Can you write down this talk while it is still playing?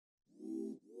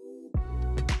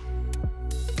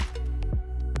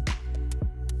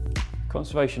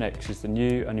Conservation X is the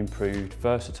new and improved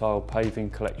versatile paving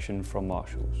collection from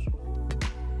Marshalls.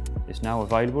 It's now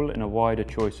available in a wider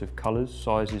choice of colours,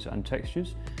 sizes and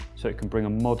textures, so it can bring a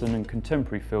modern and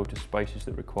contemporary feel to spaces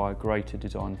that require greater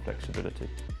design flexibility.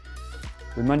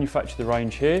 We manufacture the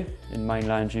range here in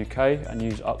mainland UK and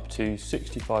use up to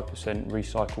 65%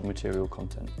 recycled material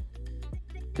content.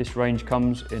 This range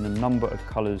comes in a number of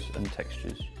colours and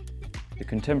textures. The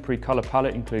contemporary colour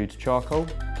palette includes charcoal,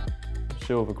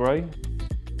 silver grey,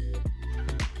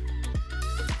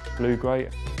 blue grey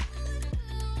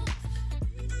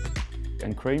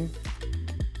and cream,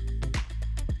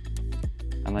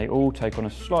 and they all take on a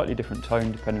slightly different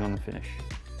tone depending on the finish.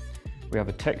 We have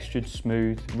a textured,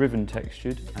 smooth, ribbon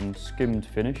textured and skimmed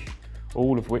finish,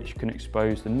 all of which can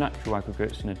expose the natural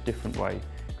aggregates in a different way,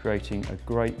 creating a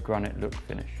great granite look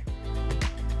finish.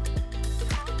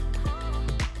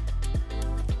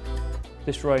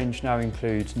 This range now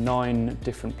includes 9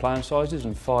 different plan sizes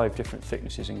and 5 different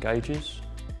thicknesses and gauges,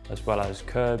 as well as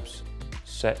curbs,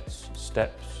 sets,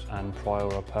 steps and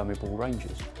priora permeable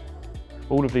ranges.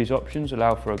 All of these options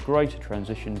allow for a greater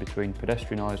transition between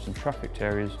pedestrianised and trafficked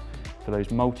areas for those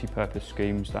multi-purpose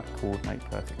schemes that coordinate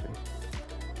perfectly.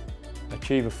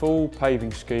 Achieve a full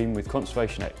paving scheme with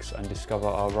Conservation X and discover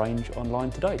our range online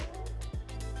today.